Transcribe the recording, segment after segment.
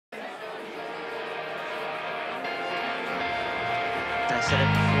said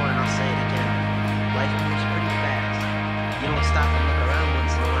it before and I'll say it again. Life moves pretty fast. You don't stop and look around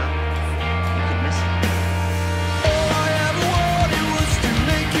once in a while, you could miss it. All I ever wanted was to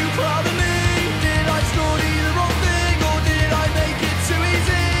make you proud of me. Did I study the wrong thing or did I make it too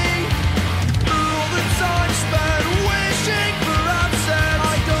easy? All the time spent wishing for answers.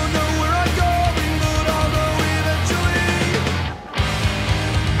 I don't know where I'm going, but I'll know eventually.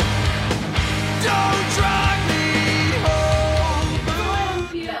 Don't drag me home.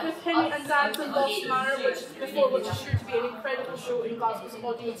 With him and Dan from Boston Manor, which is sure to be an incredible show in Glasgow's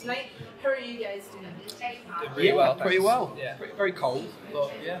audio tonight. How are you guys doing? Pretty well, pretty well. Yeah. Very cold,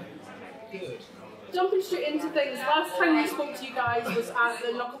 but yeah, good. Jumping straight into things, last time we spoke to you guys was at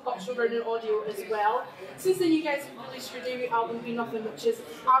the Knuckle Pop Show in audio as well. Since then you guys have released your debut album, Be Nothing, which is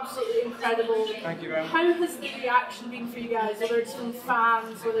absolutely incredible. Thank you very much. How has the reaction been for you guys, whether it's from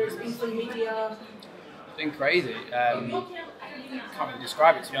fans, whether it's been from media? It's been crazy. Can't really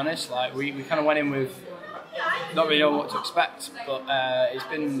describe it, to be honest. Like we kind of went in with not really knowing what to expect, but it's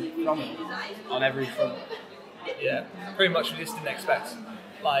been phenomenal on every front. Yeah, pretty much we just didn't expect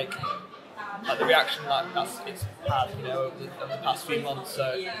like the reaction it's had, you know, over the past few months.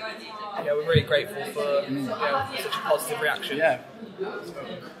 So yeah, we're really grateful for such a positive reaction. Yeah.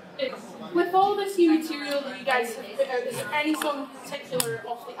 With all this new material that you guys have put out, is there any song in particular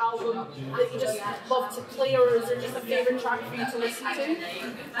off the album that you just love to play, or is there just a favourite track for you to listen to?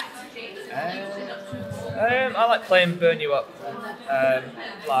 I like playing Burn You Up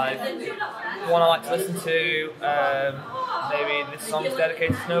live. The one I like to listen to, maybe this song's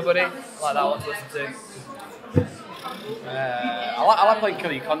dedicated to nobody. I like that one to listen to. I like playing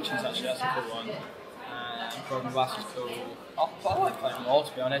Kill Your Conscience, actually. That's a cool one. Broken Glass is cool. I like playing them all,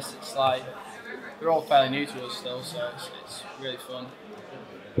 to be honest. It's like they're all fairly new to us still, so it's really fun.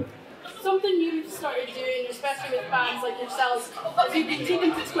 Something you've started doing, especially with fans like yourselves, is you've been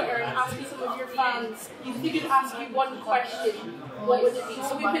taking to Twitter and asking some of your fans, if they could ask you one question, what would it be?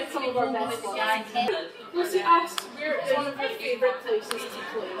 So we picked some of our best ones. Lucy asked, where is one of your favourite places to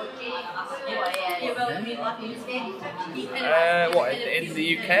play? What, in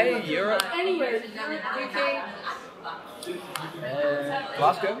the UK, Europe? Anywhere, Europe, UK.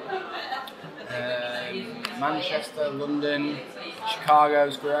 Glasgow, Manchester, London,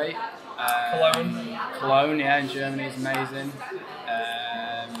 Chicago's great. Cologne, yeah, in Germany is amazing.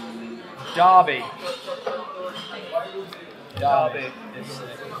 Derby is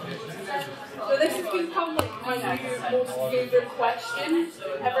sick. So this has become like my new most favourite question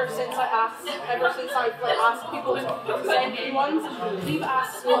ever since I've asked people to send me ones. They've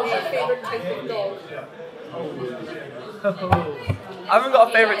asked what's your favourite type of dog. I haven't got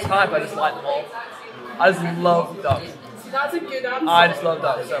a favourite type, I just like them all. I just love dogs. That's a good answer. I just love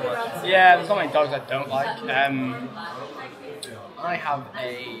dogs so much. Yeah, there's not many dogs I don't like. I have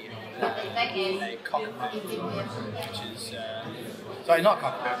a cockapoo, which is sorry, not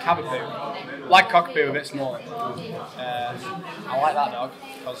cockapoo, cavapoo. Like cockapoo, a bit smaller. I like that dog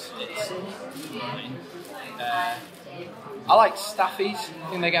because it's fine. I like staffies. I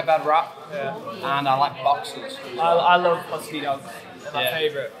think they get a bad rap. Yeah. And I like boxers. I love husky dogs. They're my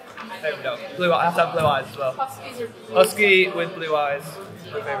favourite dog. Blue. I have to have blue eyes as well. Huskies are beautiful. Husky with blue eyes.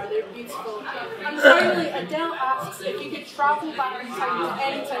 My favourite. They're beautiful. And finally, Adele asks if you could travel back in time to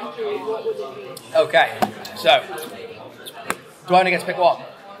any time period, what would it be? Okay, so do I only get to pick one?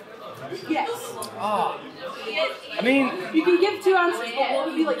 Yes. Ah, I mean, You can give two answers, but what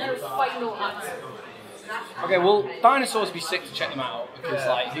would be like your final answer? okay, well, dinosaurs would be sick to check them out because,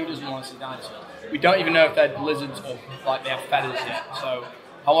 like, who doesn't want to see dinosaurs? We don't even know if they're lizards or like they have feathers yet, so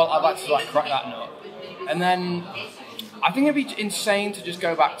I'd like to like crack that nut. And then I think it'd be insane to just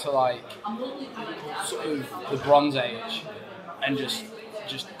go back to like sort of the Bronze Age and just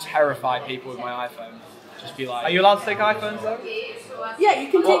terrify people with my iPhone. Just be like, Are you allowed to take iPhones though? Yeah, you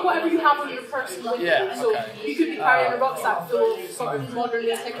can take whatever you have on your person with Yeah, you. So okay. you could be carrying a rucksack full of sort of modern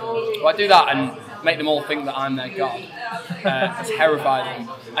day technology. well, I do that and make them all think that I'm their god, terrify them,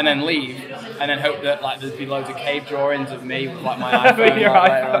 and then leave, and then hope that like there'd be loads of cave drawings of me with like my iPhone. Your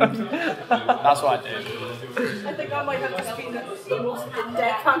like, iPhone. later on. That's what I do. I think that might have just been the most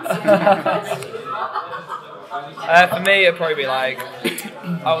in-depth answer to that question. For me, it'd probably be like,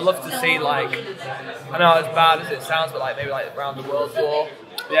 I would love to see like, I know as bad as it sounds, but like maybe like around the World War.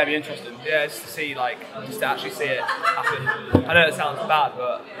 Yeah, it'd be interesting. Yeah, just to see like, just to actually see it happen. I know it sounds bad,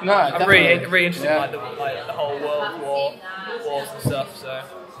 but No, I'm really definitely. interested Yeah. in like the whole World War, wars and stuff. So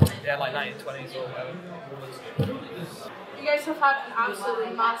yeah, like 1920s or whatever. You guys have had an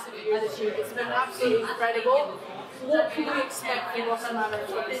absolutely massive year this year. It's been absolutely incredible. what can we expect from Boston Manor in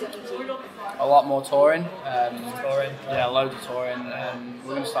 2017? A lot more touring. Touring. Yeah, loads of touring.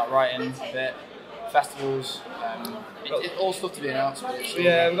 We're going to start writing a bit. Festivals. It's all stuff to be announced.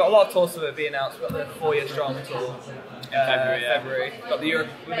 Yeah, we've got a lot of tours to be announced. We've got the 4 Year Strong tour. February. We've got the Europe.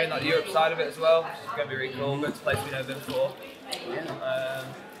 We're doing like the Europe side of it as well, which is going to be really cool. Going to places we've never been before.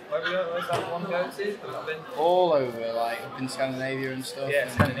 Where's that one go to? Have we not been? All over, like up in Scandinavia and stuff. Yeah,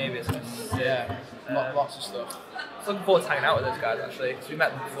 Scandinavia. Yeah, lots of stuff. So looking forward to hanging out with those guys actually, because we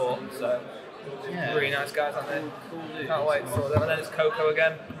met them before. So Yeah. really nice guys, aren't they? Can't wait to saw them. And then it's Coco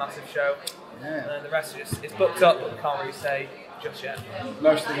again, massive show. Yeah. And then the rest is just, it's booked up, but we can't really say just yet.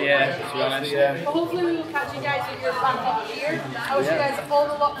 Most of the year, to be honest. Well, hopefully we will catch you guys when you're back next year. I wish you guys all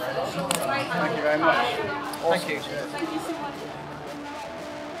the luck for the show tonight. Thank you very much. Thank you. Thank you so much.